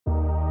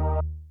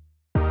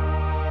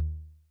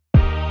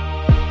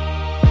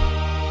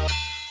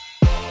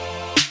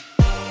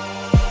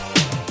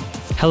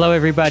Hello,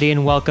 everybody,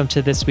 and welcome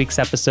to this week's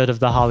episode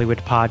of the Hollywood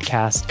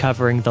Podcast,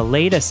 covering the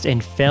latest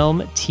in film,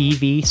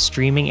 TV,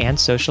 streaming, and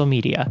social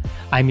media.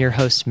 I'm your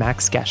host,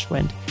 Max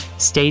Geschwind.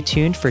 Stay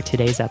tuned for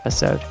today's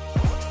episode.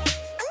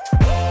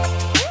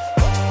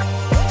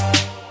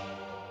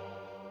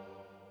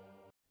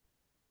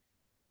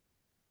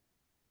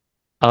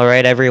 All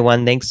right,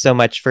 everyone. Thanks so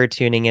much for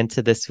tuning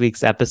into this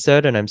week's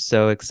episode. And I'm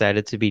so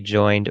excited to be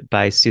joined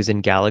by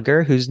Susan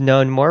Gallagher, who's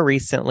known more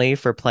recently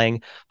for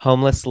playing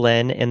homeless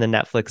Lynn in the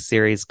Netflix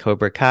series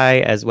Cobra Kai,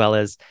 as well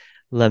as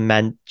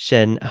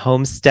Lamention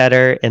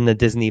Homesteader in the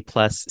Disney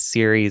Plus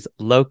series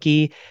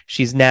Loki.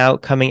 She's now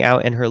coming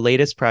out in her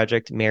latest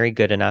project, Mary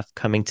Goodenough,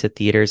 coming to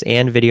theaters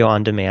and video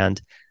on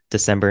demand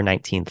December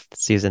 19th.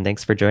 Susan,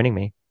 thanks for joining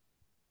me.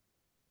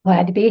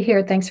 Glad to be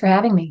here. Thanks for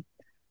having me.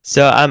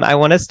 So I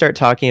want to start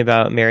talking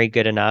about Mary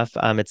Goodenough.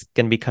 It's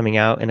going to be coming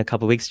out in a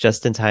couple weeks,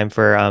 just in time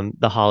for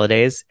the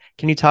holidays.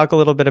 Can you talk a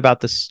little bit about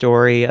the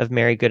story of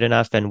Mary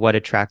Goodenough and what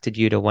attracted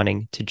you to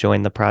wanting to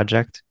join the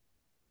project?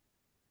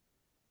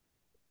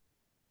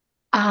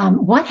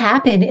 What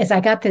happened is I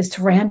got this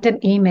random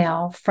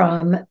email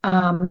from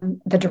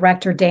the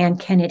director, Dan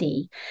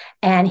Kennedy,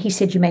 and he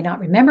said, "You may not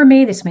remember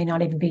me. This may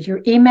not even be your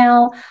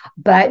email,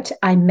 but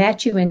I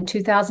met you in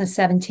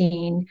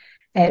 2017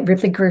 at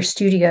Ripley Greer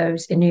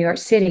Studios in New York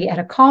City at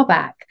a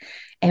callback.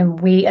 And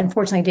we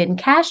unfortunately didn't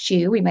cast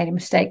you. We made a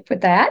mistake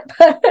with that,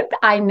 but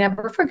I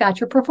never forgot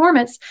your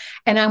performance.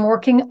 And I'm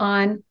working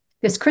on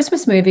this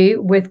Christmas movie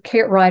with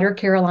writer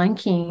Caroline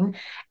Keene.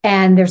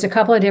 And there's a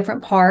couple of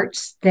different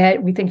parts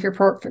that we think you're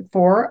perfect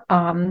for.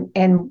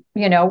 And,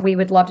 we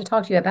would love to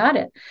talk to you about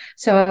it."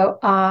 So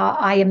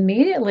I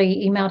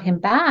immediately emailed him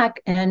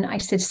back and I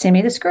said, "Send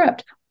me the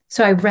script."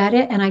 So I read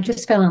it and I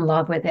just fell in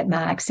love with it,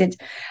 Max.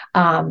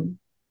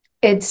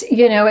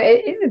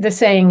 The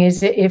saying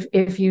is,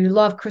 if you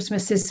love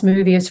Christmas, this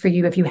movie is for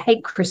you. If you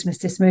hate Christmas,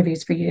 this movie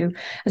is for you.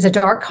 It's a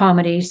dark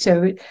comedy,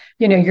 so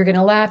you're going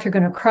to laugh, you're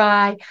going to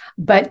cry.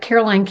 But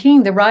Caroline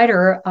King, the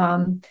writer,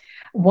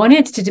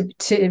 wanted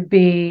to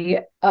be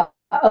a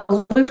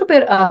little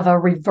bit of a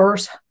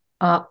reverse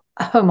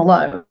Home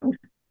Alone.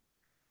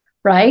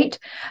 Right.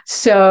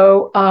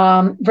 So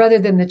rather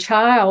than the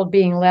child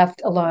being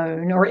left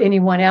alone or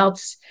anyone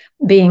else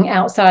being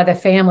outside the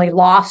family,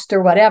 lost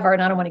or whatever,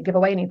 and I don't want to give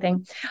away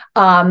anything,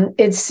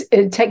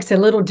 it takes a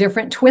little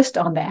different twist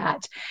on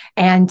that.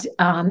 And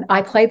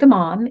I play the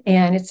mom,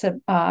 and it's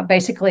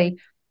basically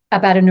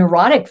about a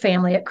neurotic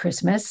family at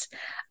Christmas,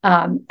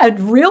 a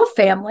real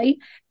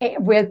family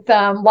with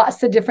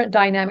lots of different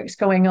dynamics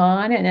going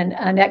on, and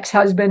an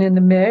ex-husband in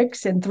the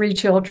mix, and 3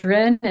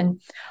 children,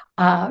 and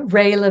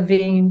Ray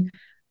Levine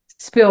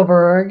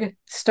Spielberg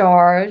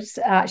stars.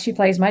 She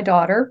plays my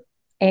daughter,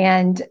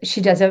 and she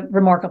does a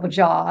remarkable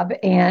job.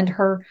 And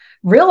her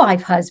real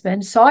life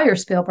husband, Sawyer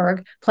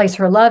Spielberg, plays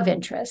her love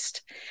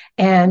interest.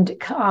 And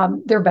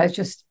they're both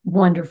just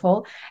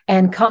wonderful.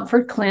 And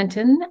Comfort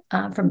Clinton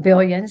from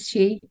Billions,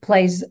 she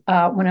plays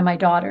one of my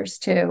daughters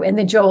too. And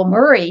then Joel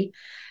Murray,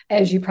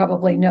 as you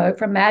probably know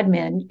from Mad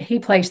Men, he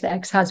plays the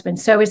ex-husband.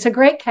 So it's a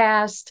great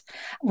cast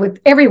with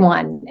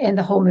everyone, and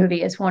the whole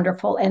movie is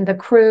wonderful. And the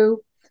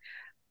crew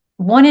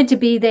wanted to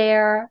be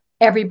there.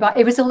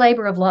 Everybody, it was a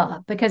labor of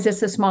love because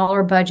it's a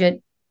smaller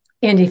budget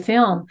indie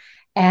film.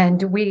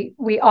 And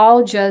we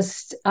all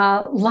just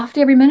loved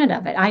every minute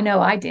of it. I know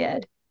I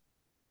did.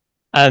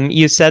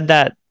 You said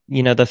that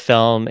the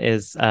film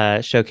is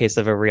a showcase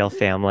of a real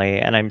family,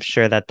 and I'm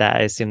sure that I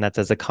assume that's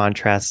as a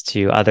contrast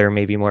to other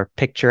maybe more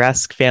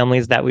picturesque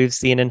families that we've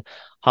seen in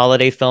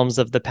holiday films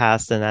of the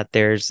past, and that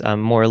there's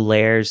more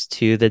layers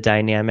to the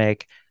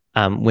dynamic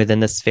within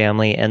this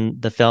family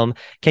and the film.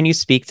 Can you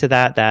speak to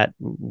that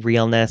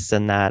realness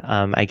and that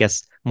I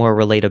guess more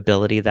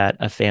relatability that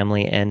a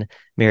family in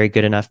Mary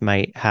Goodenough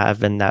might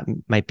have, and that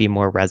might be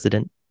more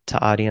resident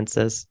to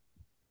audiences?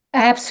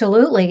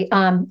 Absolutely.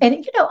 And,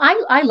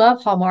 I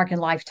love Hallmark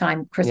and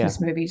Lifetime Christmas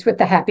movies with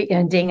the happy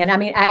ending. And I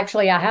mean,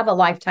 actually, I have a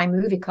Lifetime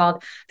movie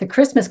called The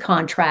Christmas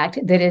Contract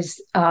that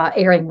is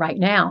airing right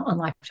now on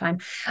Lifetime.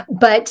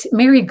 But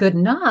Mary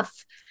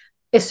Goodenough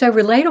is so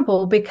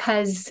relatable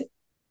because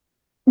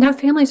no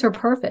families are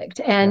perfect.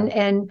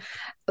 And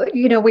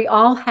we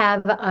all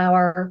have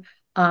our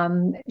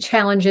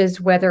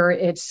challenges, whether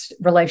it's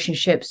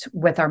relationships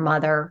with our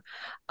mother,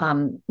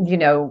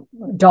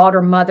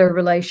 daughter-mother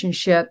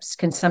relationships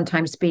can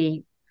sometimes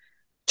be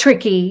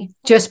tricky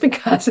just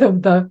because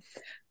of the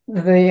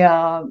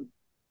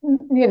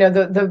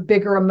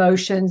bigger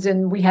emotions,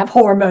 and we have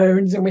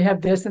hormones and we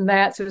have this and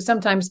that. So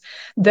sometimes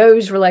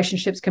those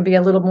relationships can be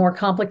a little more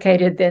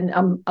complicated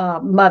than a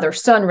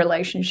mother-son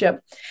relationship.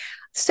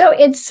 So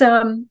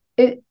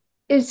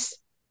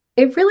it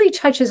really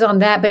touches on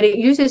that, but it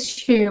uses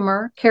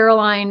humor.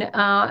 Caroline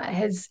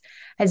has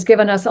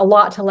given us a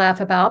lot to laugh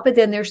about, but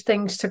then there's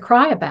things to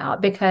cry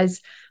about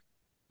because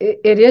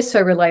it is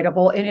so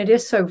relatable and it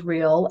is so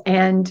real,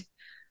 and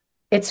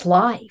it's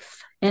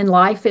life. And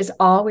life is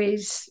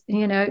always,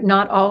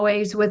 not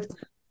always with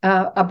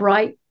a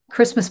bright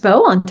Christmas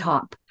bow on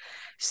top.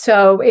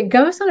 So it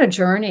goes on a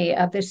journey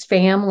of this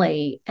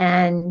family,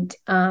 and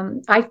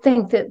I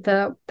think that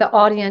the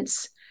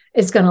audience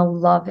is going to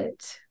love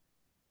it.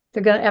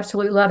 They're going to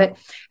absolutely love it.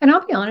 And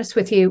I'll be honest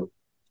with you,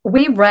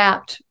 we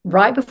wrapped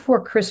right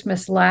before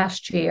Christmas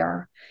last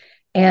year,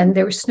 and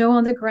there was snow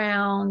on the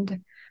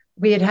ground.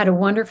 We had had a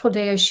wonderful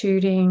day of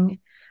shooting.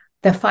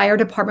 The fire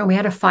department, we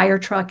had a fire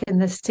truck in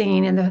the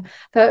scene, and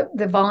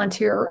the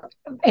volunteer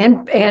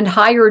and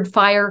hired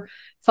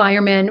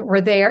firemen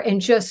were there,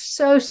 and just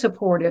so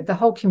supportive. The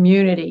whole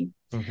community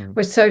Mm-hmm.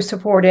 was so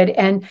supported.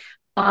 And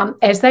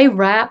as they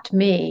wrapped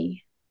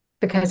me,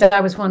 because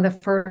I was one of the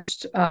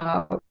first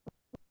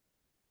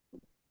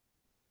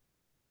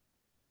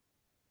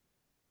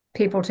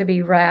people to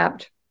be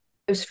wrapped,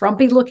 those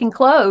frumpy looking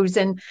clothes,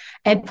 and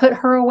put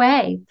her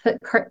away,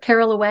 put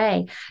Carol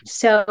away.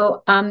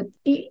 So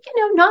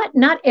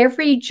not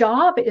every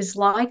job is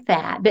like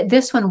that, but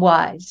this one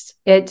was.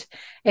 It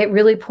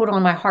really pulled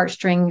on my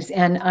heartstrings,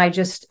 and I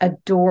just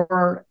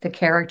adore the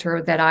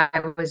character that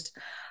I was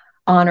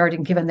honored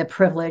and given the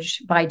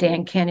privilege by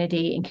Dan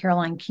Kennedy and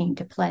Caroline Keene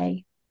to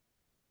play.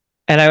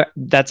 And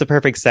that's a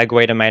perfect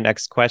segue to my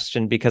next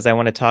question because I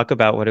want to talk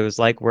about what it was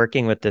like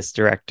working with this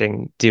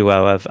directing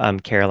duo of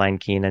Caroline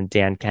Keene and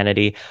Dan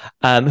Kennedy,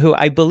 who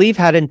I believe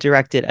hadn't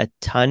directed a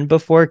ton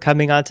before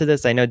coming onto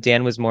this. I know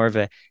Dan was more of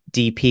a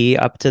DP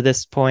up to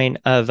this point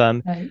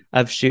Right.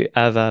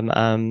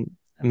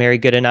 Mary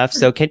Good Enough.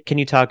 So can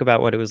you talk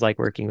about what it was like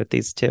working with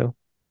these two?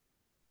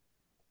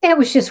 It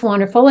was just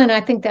wonderful. And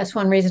I think that's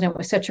one reason it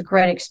was such a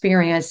great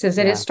experience is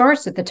that it Yeah.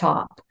 starts at the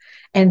top.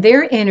 And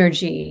their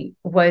energy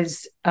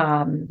was,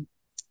 it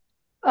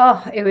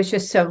was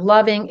just so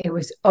loving. It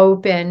was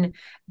open.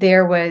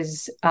 There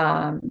was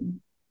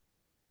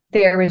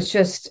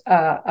just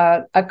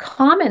a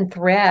common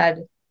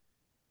thread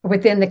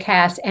within the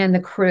cast and the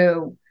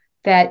crew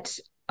that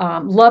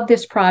loved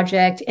this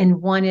project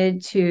and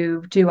wanted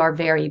to do our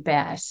very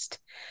best.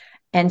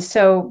 And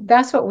so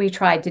that's what we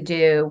tried to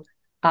do.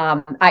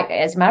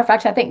 As a matter of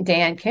fact, I think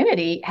Dan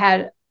Kennedy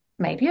had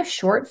maybe a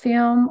short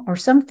film or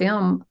some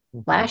film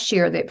Mhm. last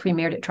year that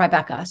premiered at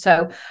Tribeca.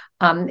 So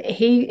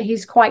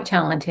he's quite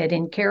talented,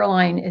 and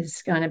Caroline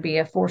is going to be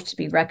a force to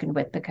be reckoned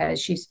with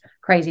because she's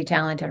crazy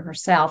talented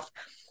herself.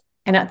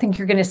 And I think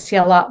you're going to see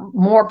a lot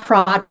more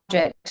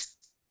projects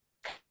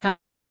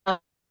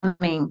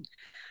coming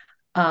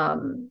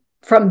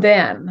from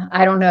them.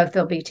 I don't know if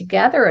they'll be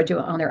together or do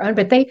it on their own,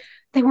 but they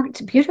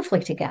worked beautifully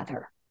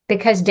together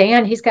because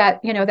Dan, he's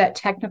got, that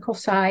technical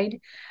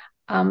side,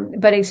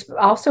 but he's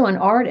also an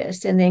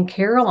artist. And then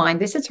Caroline,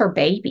 this is her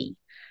baby.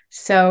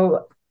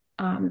 So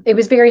it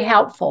was very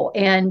helpful.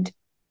 And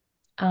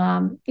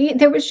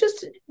there was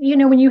just,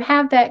 when you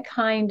have that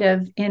kind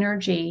of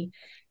energy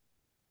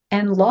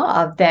and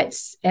love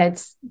that's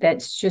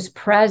just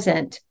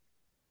present,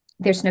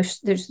 there's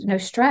no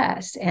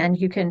stress, and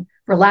you can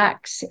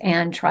relax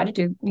and try to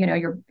do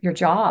your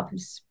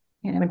jobs,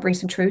 and bring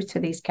some truth to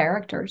these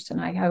characters.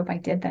 And I hope I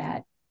did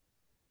that.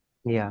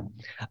 Yeah.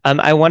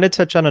 I want to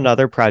touch on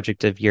another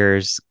project of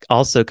yours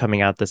also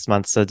coming out this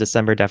month. So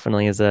December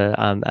definitely is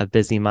a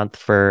busy month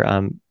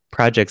for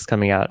projects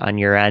coming out on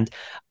your end.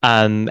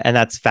 And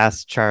that's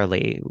Fast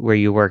Charlie, where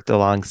you worked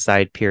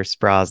alongside Pierce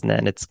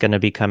Brosnan. It's going to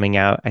be coming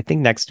out, I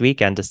think, next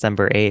weekend,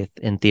 December 8th,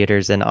 in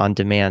theaters and on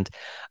demand.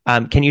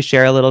 Can you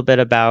share a little bit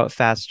about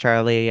Fast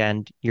Charlie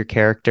and your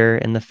character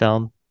in the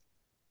film?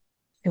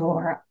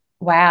 Sure.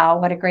 Wow,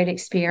 what a great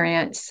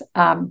experience.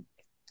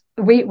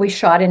 We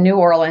shot in New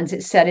Orleans.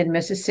 It's set in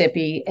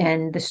Mississippi,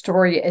 and the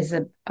story is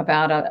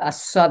about a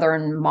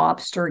Southern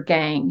mobster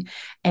gang.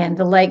 And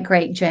the late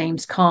great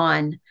James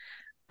Caan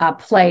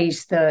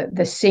plays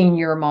the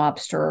senior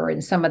mobster,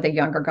 and some of the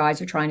younger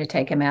guys are trying to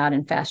take him out.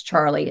 And Fast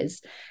Charlie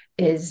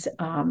is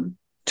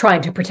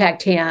trying to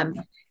protect him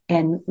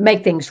and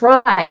make things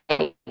right.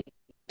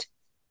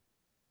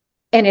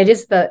 And it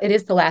is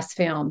the last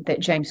film that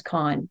James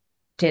Caan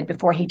did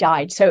before he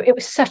died. So it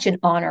was such an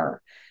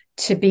honor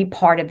to be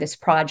part of this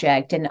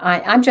project. And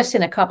I'm just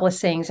in a couple of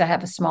scenes. I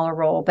have a smaller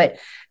role, but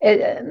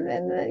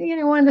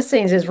one of the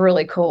scenes is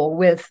really cool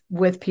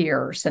with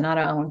Pierce. And I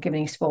don't want to give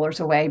any spoilers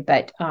away,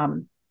 but I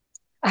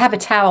have a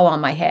towel on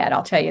my head.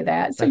 I'll tell you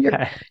that. So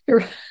Okay.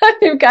 you're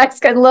you guys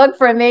can look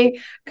for me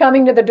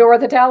coming to the door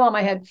with a towel on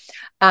my head,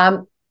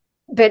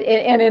 but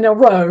in a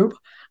robe.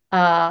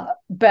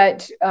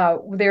 But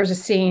there's a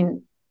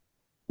scene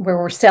where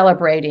we're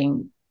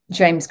celebrating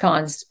James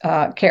Caan's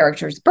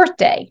character's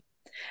birthday,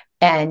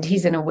 and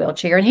he's in a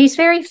wheelchair, and he's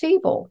very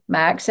feeble,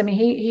 Max. I mean,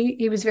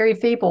 he was very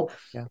feeble.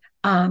 Yeah.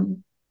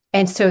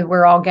 And so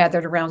we're all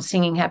gathered around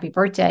singing happy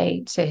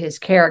birthday to his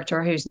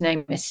character, whose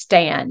name is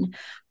Stan.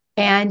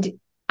 And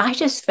I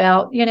just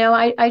felt,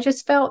 I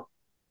just felt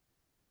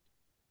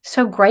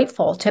so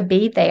grateful to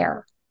be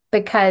there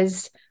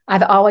because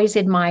I've always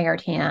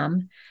admired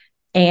him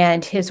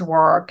and his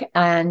work.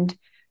 And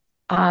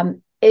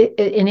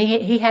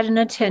he had an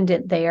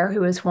attendant there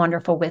who was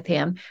wonderful with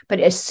him. But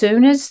as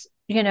soon as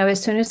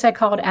I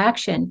called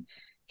action,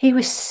 he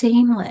was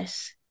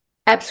seamless,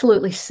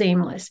 absolutely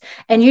seamless.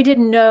 And you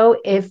didn't know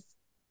if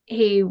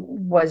he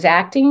was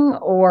acting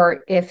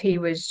or if he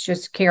was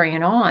just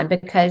carrying on,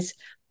 because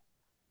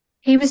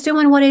he was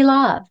doing what he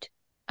loved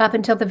up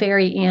until the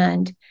very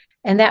end.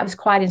 And that was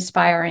quite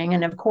inspiring.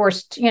 And of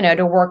course,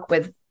 to work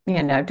with,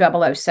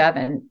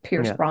 007,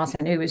 Pierce Yeah.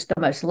 Brosnan, who is the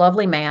most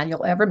lovely man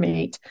you'll ever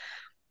meet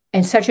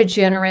and such a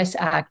generous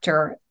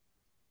actor.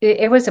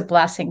 It was a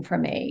blessing for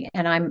me.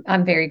 And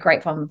I'm very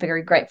grateful. I'm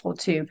very grateful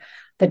to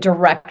the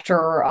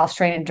director,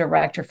 Australian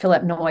director,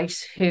 Philip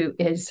Noyce, who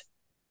is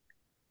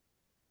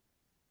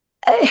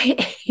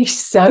he's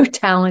so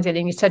talented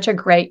and he's such a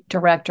great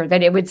director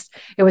that it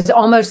was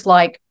almost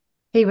like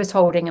he was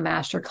holding a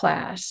master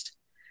class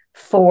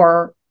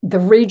for the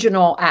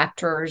regional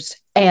actors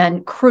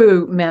and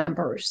crew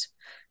members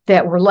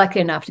that were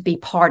lucky enough to be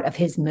part of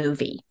his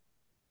movie.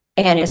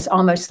 And it's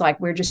almost like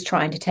we're just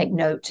trying to take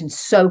notes and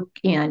soak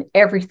in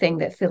everything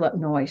that Philip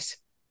Noyce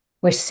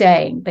was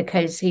saying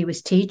because he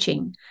was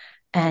teaching,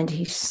 and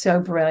he's so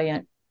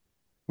brilliant.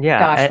 Yeah.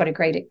 Gosh, what a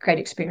great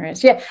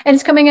experience. Yeah. And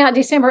it's coming out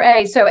December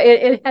 8th. So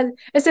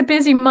it's a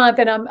busy month,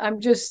 and I'm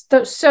just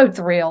so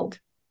thrilled.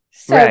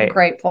 So Right.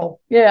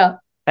 grateful. Yeah.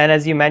 And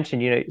as you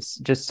mentioned,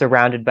 just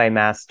surrounded by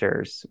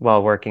masters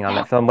while working on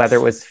that film, whether it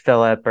Yes. was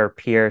Philip or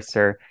Pierce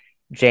or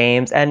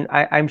James. And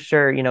I'm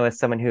sure, as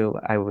someone who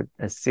I would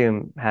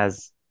assume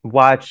has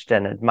watched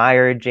and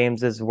admired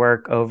James's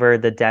work over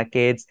the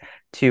decades,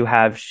 to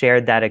have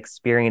shared that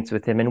experience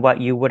with him and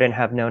what you wouldn't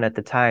have known at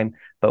the time,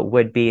 but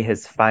would be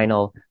his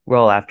final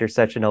role after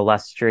such an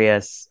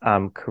illustrious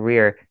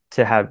career,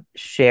 to have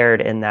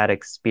shared in that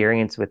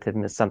experience with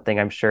him is something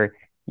I'm sure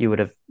you would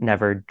have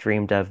never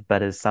dreamed of,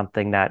 but is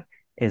something that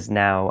is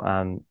now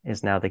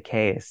the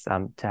case,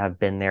 to have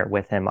been there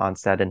with him on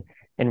set and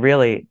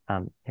really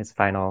his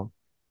final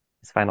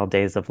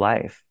days of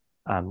life,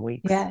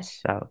 weeks. Yes.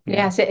 So yeah.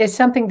 Yes. It's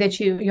something that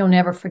you'll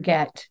never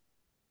forget.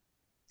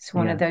 It's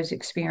one of Yeah. those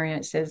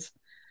experiences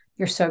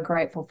you're so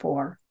grateful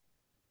for.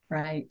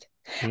 Right.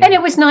 And Yeah.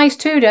 it was nice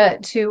too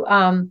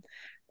to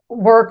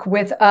work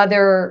with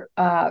other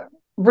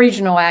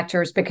regional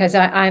actors, because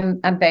I'm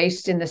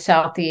based in the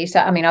Southeast.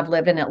 I mean, I've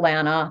lived in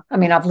Atlanta. I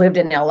mean, I've lived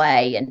in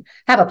LA and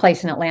have a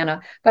place in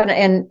Atlanta, but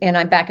and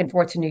I'm back and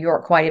forth to New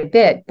York quite a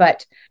bit,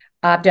 but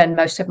I've done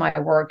most of my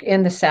work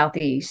in the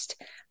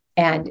Southeast.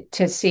 And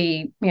to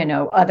see,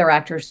 other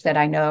actors that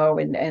I know,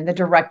 and the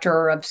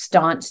director of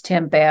stunts,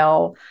 Tim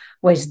Bell,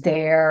 was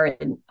there.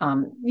 And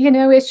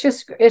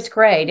it's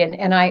great.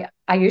 And I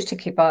used to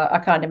keep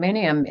a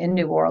condominium in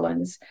New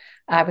Orleans.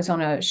 I was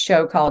on a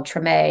show called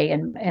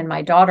Treme, and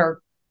my daughter,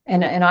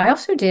 and I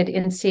also did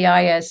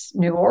NCIS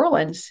New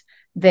Orleans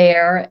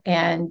there,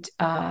 and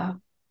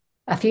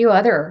a few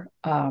other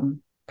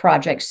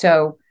projects.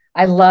 So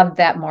I loved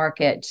that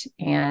market,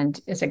 and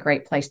it's a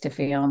great place to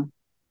film.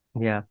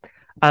 Yeah.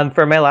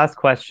 For my last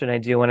question, I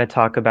do want to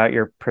talk about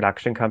your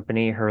production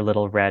company, Her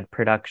Little Red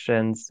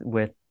Productions,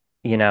 with,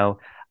 and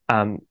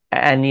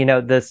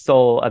the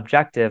sole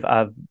objective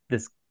of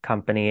this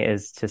company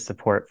is to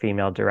support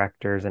female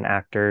directors and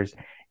actors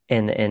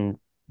in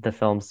the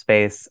film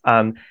space.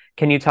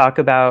 Can you talk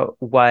about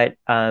what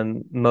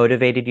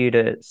motivated you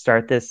to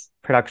start this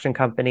production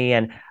company,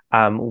 and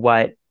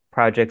what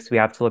projects we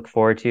have to look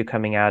forward to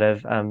coming out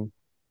of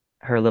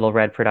Her Little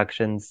Red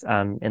Productions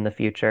in the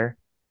future?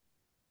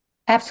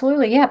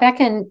 Absolutely. Yeah. Back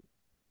in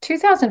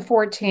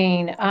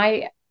 2014,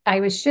 I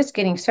was just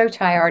getting so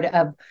tired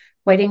of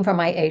waiting for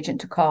my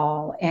agent to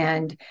call.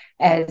 And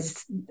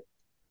as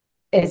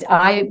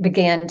I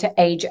began to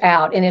age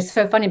out, and it's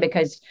so funny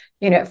because,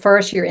 at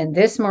first you're in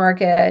this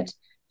market,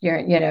 you're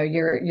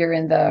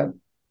in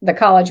the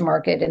college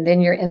market, and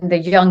then you're in the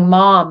young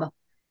mom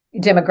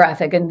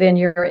demographic, and then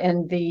you're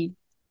in the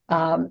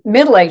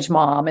middle-aged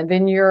mom, and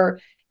then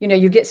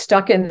you get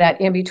stuck in that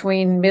in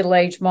between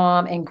middle-aged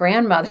mom and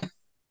grandmother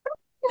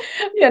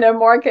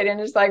market. And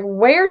it's like,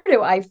 where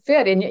do I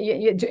fit? And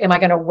am I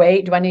going to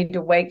wait? Do I need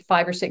to wait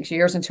 5 or 6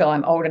 years until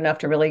I'm old enough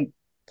to really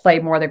play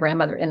more of the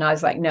grandmother? And I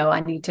was like, no, I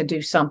need to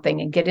do something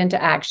and get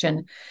into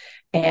action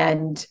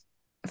and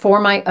for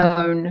my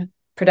own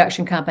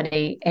production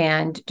company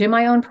and do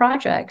my own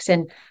projects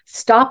and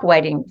stop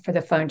waiting for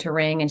the phone to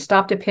ring and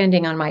stop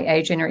depending on my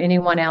agent or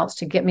anyone else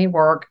to get me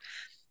work.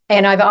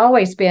 And I've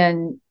always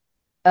been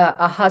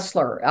a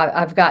hustler.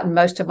 I've gotten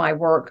most of my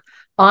work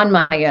on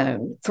my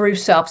own through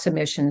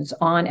self-submissions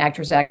on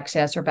Actors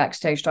Access or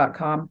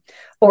Backstage.com,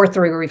 or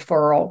through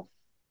referral.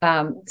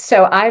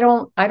 So I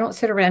don't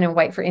sit around and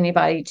wait for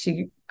anybody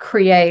to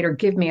create or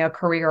give me a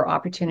career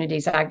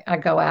opportunities. I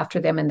go after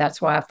them, and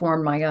that's why I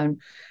formed my own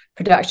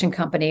production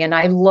company. And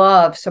I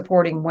love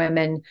supporting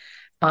women,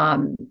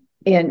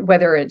 in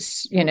whether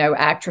it's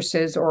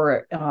actresses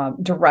or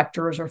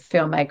directors or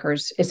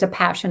filmmakers. It's a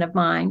passion of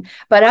mine.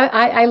 But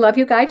I love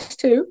you guys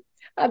too.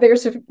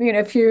 There's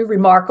a few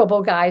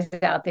remarkable guys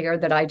out there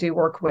that I do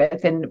work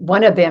with, and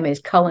one of them is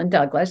Cullen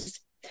Douglas,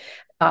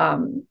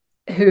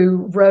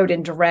 who wrote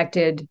and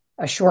directed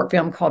a short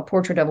film called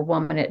Portrait of a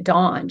Woman at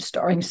Dawn,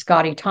 starring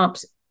Scotty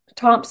Thompson,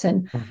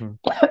 Mhm.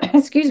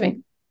 excuse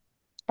me,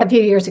 a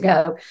few years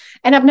ago.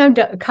 And I've known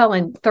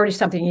Cullen 30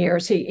 something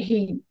years.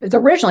 He is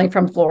originally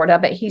from Florida,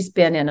 but he's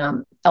been in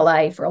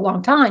LA for a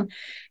long time.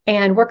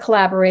 And we're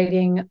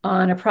collaborating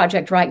on a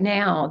project right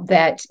now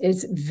that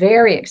is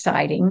very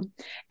exciting.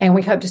 And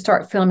we hope to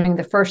start filming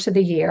the first of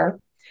the year.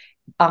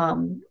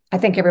 I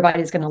think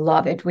everybody's going to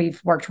love it.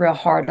 We've worked real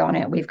hard on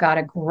it. We've got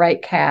a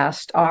great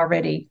cast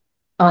already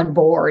on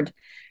board.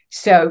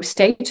 So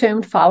stay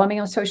tuned. Follow me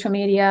on social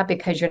media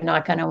because you're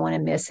not going to want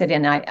to miss it.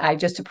 And I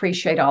just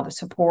appreciate all the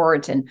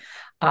support. And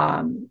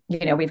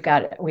we've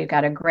got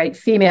a great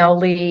female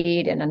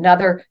lead and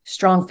another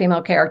strong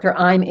female character.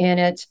 I'm in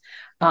it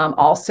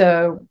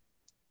also.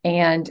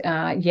 And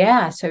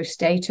so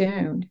stay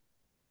tuned.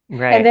 And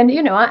Right. then,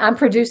 I'm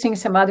producing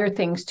some other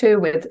things too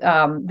with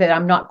that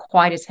I'm not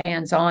quite as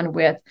hands-on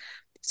with.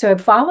 So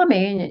follow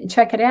me and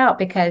check it out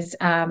because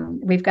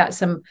I'm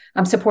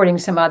supporting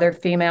some other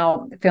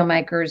female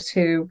filmmakers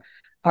who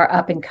are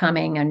up and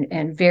coming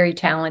and very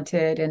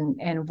talented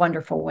and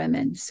wonderful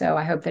women. So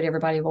I hope that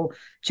everybody will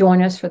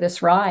join us for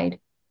this ride.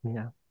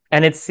 Yeah.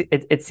 And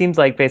it seems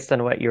like based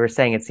on what you were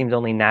saying, it seemed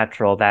only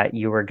natural that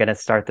you were going to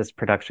start this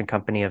production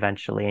company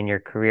eventually in your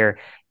career,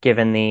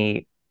 given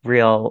the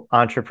real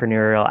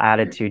entrepreneurial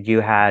attitude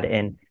you had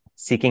in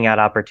seeking out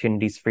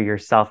opportunities for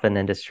yourself in the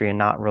industry and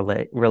not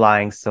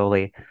relying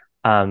solely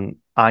on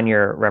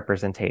your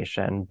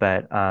representation,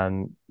 but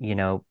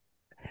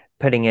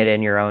putting it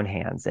in your own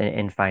hands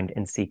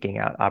and seeking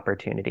out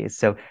opportunities.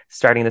 So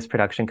starting this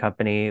production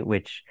company,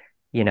 which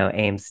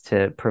aims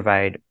to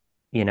provide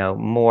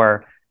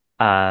more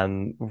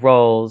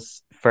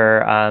roles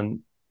for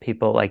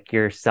people like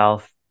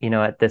yourself,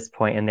 at this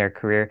point in their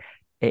career,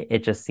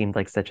 it just seemed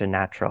like such a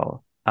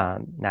natural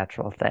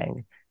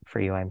thing for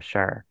you, I'm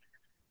sure.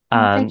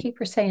 Thank you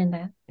for saying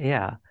that.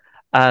 Yeah.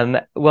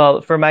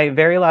 Well, for my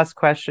very last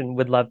question,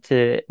 would love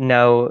to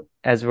know,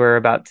 as we're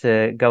about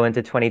to go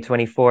into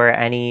 2024,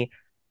 any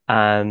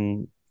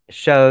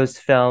shows,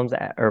 films,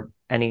 or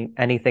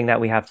anything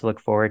that we have to look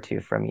forward to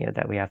from you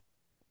that we have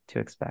to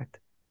expect?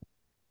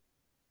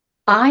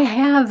 I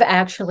have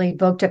actually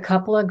booked a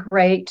couple of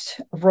great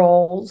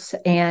roles,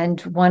 and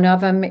one of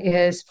them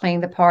is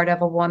playing the part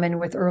of a woman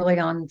with early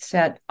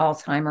onset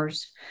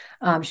Alzheimer's.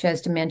 She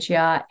has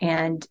dementia,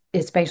 and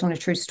it's based on a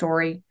true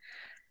story.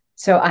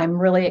 So I'm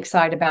really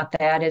excited about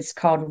that. It's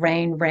called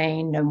Rain,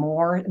 Rain, No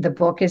More. The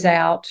book is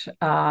out.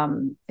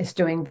 It's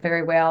doing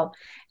very well,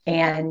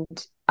 and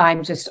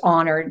I'm just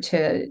honored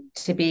to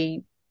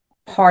be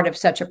part of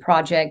such a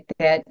project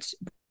that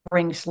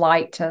brings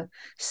light to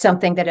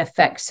something that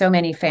affects so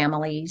many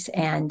families,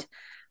 and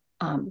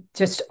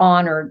just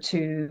honored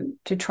to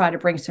try to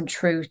bring some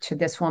truth to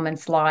this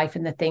woman's life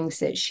and the things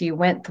that she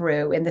went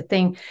through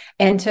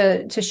and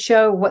to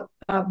show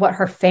what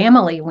her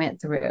family went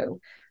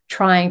through,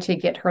 trying to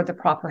get her the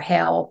proper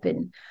help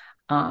and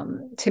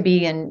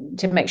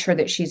to make sure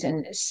that she's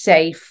in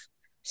safe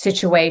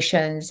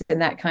situations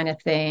and that kind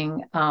of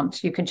thing. So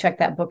you can check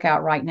that book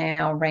out right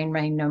now, Rain,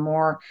 Rain, No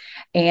More.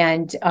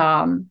 And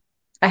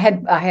I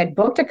had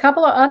booked a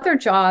couple of other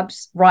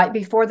jobs right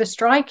before the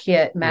strike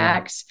hit, Yeah.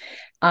 Max.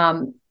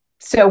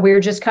 So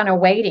we're just kind of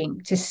waiting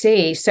to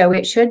see. So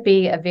it should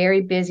be a very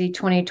busy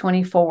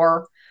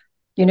 2024.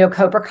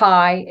 Cobra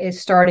Kai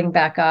is starting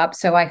back up.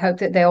 So I hope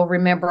that they'll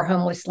remember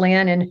Homeless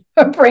Lynn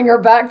and bring her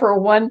back for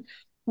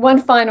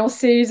one final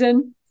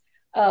season,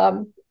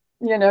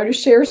 to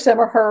share some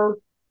of her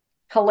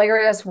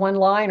hilarious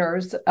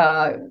one-liners.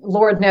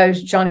 Lord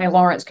knows Johnny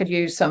Lawrence could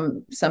use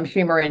some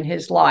humor in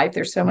his life.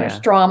 There's so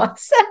much drama.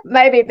 So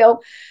maybe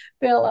they'll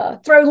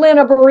throw Lynn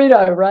a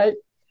burrito, right?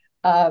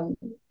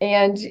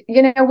 And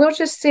we'll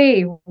just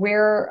see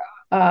where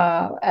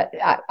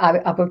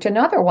I booked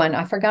another one.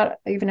 I forgot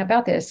even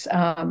about this.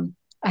 I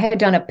had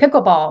done a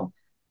pickleball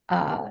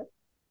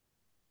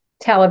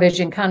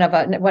television, kind of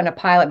it wasn't a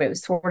pilot, but it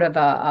was sort of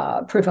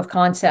a proof of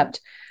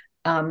concept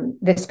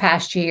this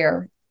past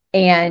year.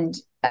 And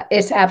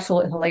it's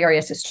absolutely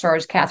hilarious. It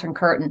stars Catherine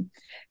Curtin.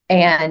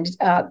 And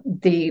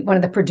one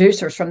of the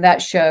producers from that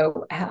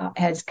show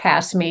has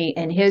cast me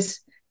in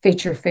his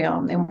feature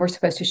film, and we're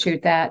supposed to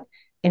shoot that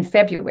in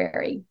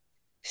February.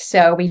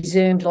 So we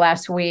Zoomed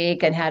last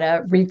week and had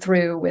a read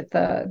through with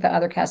the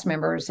other cast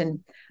members, and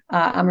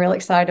I'm really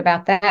excited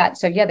about that.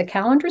 So yeah, the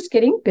calendar is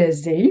getting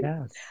busy,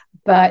 Yes.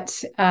 but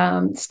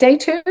stay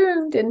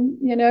tuned,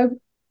 and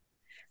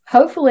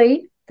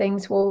hopefully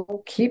things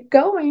will keep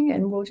going,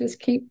 and we'll just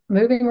keep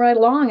moving right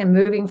along and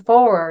moving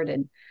forward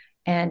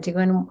and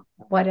doing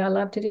what I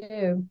love to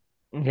do.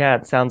 Yeah,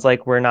 it sounds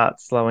like we're not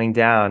slowing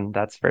down,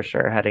 that's for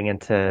sure, heading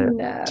into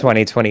No.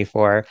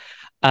 2024.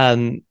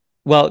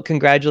 Well,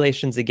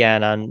 congratulations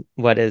again on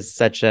what is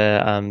such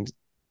a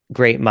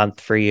great month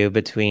for you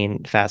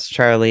between Fast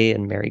Charlie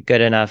and Mary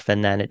Good Enough.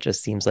 And then it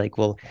just seems like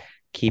we'll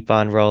keep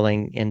on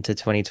rolling into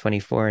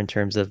 2024 in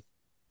terms of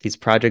these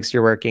projects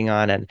you're working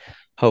on. And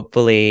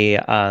hopefully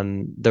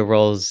the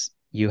roles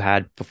you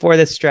had before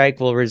this strike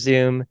will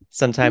resume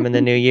sometime in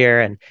the new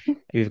year. And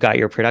you've got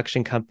your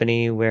production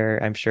company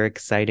where I'm sure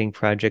exciting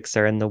projects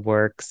are in the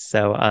works.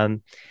 So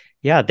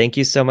yeah, thank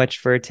you so much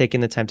for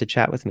taking the time to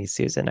chat with me,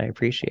 Susan. I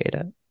appreciate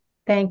it.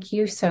 Thank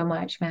you so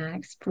much,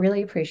 Max.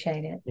 Really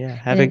appreciate it. Yeah, And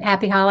have then a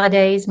happy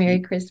holidays, Merry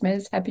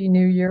Christmas, Happy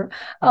New Year,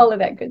 all of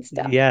that good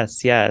stuff.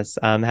 yes, yes.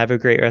 Have a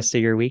great rest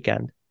of your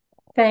weekend.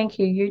 Thank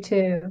you. You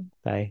too.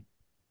 Bye.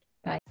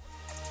 Bye.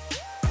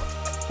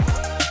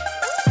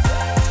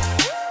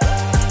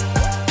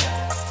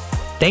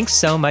 Thanks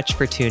so much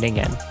for tuning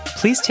in.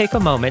 Please take a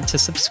moment to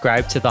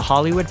subscribe to the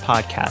Hollywood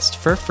Podcast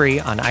for free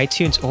on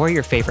iTunes or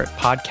your favorite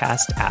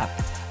podcast app.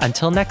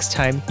 Until next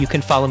time, you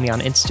can follow me on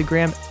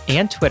Instagram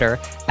and Twitter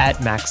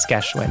at Max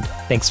Geschwind.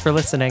 Thanks for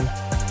listening.